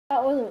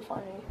That wasn't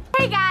funny.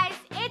 Hey guys,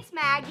 it's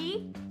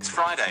Maggie. It's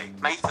Friday,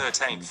 May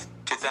 13th,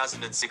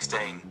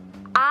 2016.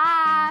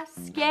 Ah,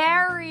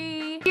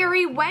 scary.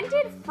 Siri, when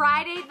did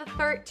Friday the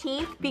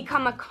 13th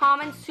become a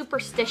common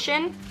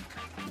superstition?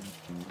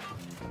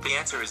 The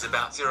answer is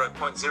about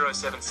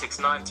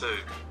 0.07692.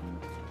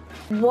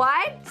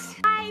 What?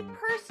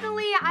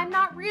 I'm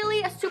not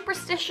really a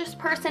superstitious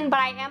person, but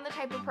I am the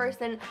type of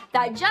person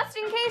that just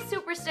in case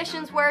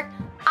superstitions work,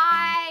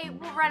 I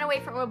will run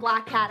away from a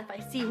black cat if I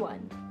see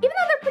one. Even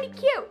though they're pretty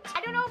cute. I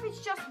don't know if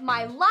it's just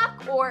my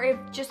luck or if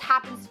it just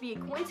happens to be a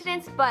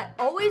coincidence, but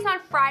always on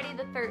Friday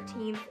the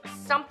 13th,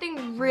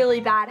 something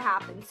really bad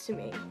happens to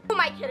me. Who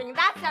am I kidding?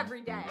 That's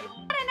every day.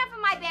 But enough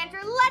of my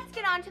banter, let's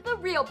get on to the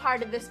real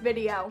part of this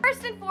video.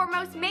 First and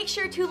foremost, make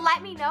sure to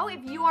let me know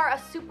if you are a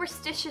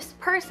superstitious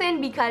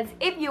person, because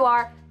if you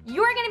are,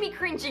 you're gonna be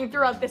cringing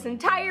throughout this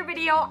entire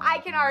video, I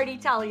can already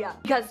tell you.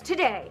 Because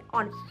today,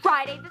 on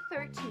Friday the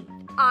 13th,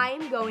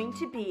 I'm going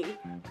to be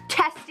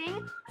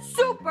testing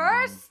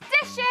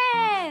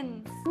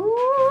superstitions!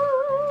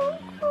 Ooh.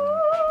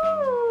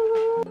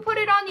 Put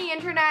it on the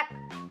internet,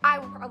 I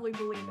would probably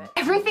believe it.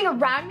 Everything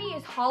around me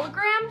is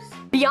holograms.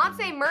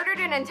 Beyonce murdered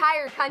an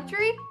entire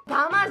country.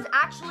 Obama is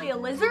actually a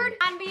lizard.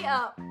 And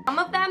some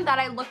of them that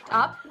I looked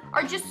up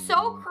are just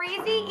so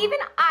crazy, even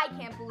I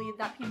can't believe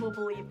that people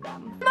believe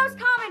them. The most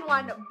common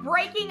one,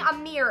 breaking a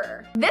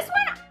mirror. This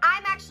one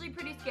I'm actually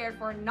pretty scared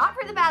for, not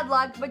for the bad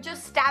luck, but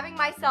just stabbing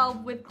myself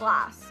with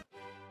glass.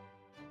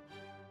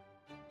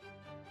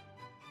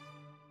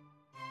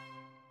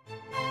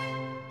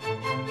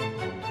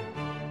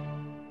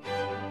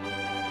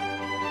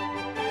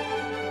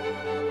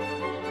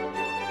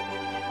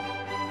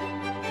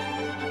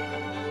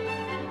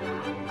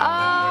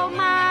 Oh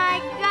my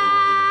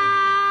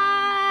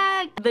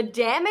God! The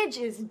damage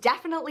is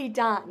definitely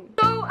done.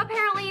 So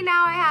apparently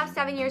now I have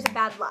 7 years of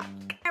bad luck.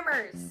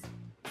 Hammers.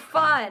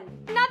 Fun.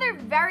 Another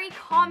very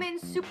common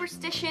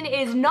superstition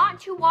is not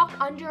to walk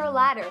under a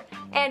ladder.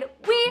 And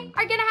we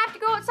are gonna have to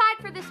go outside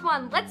for this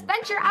one. Let's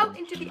venture out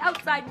into the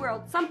outside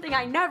world, something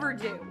I never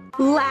do.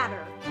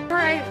 Ladder. All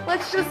right,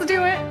 let's just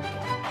do it.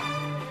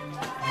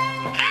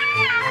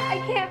 Ah, I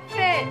can't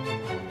fit.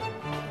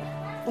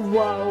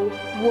 Whoa,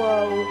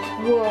 whoa,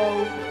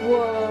 whoa,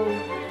 whoa,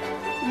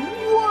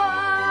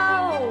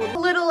 whoa. A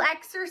little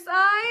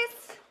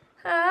exercise,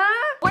 huh?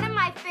 One of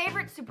my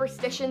favorite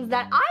superstitions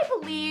that I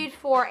believed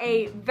for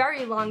a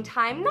very long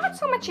time, not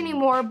so much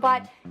anymore,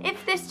 but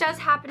if this does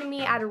happen to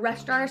me at a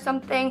restaurant or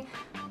something,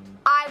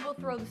 I will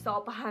throw the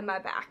salt behind my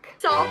back.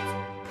 Salt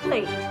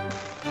plate.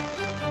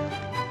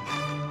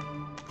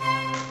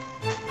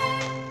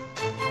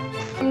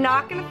 I'm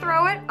not gonna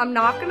throw it. I'm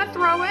not gonna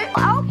throw it.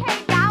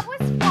 Okay, that was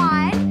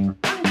fun.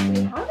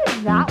 Honestly, how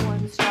did that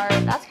one start?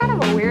 That's kind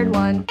of a weird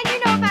one. And you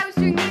know, if I was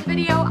doing this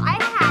video, I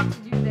had to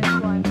do this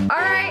one. All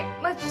right,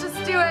 let's just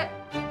do it.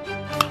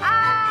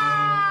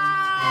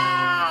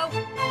 Ow!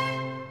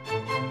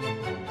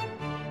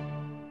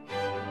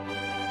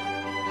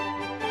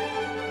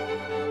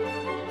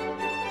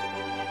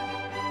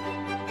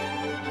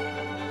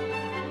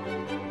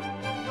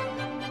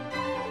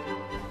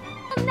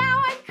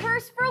 Now I'm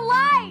cursed for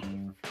life.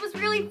 It was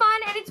really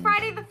fun, and it's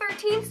Friday the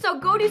 13th, so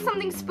go do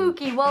something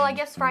spooky. Well, I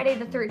guess Friday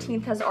the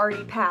 13th has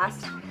already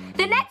passed.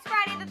 The next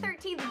Friday the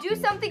 13th, do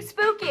something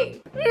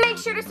spooky. Make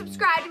sure to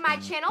subscribe to my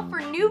channel for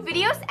new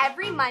videos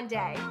every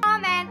Monday.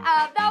 Comment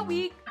of the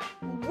week.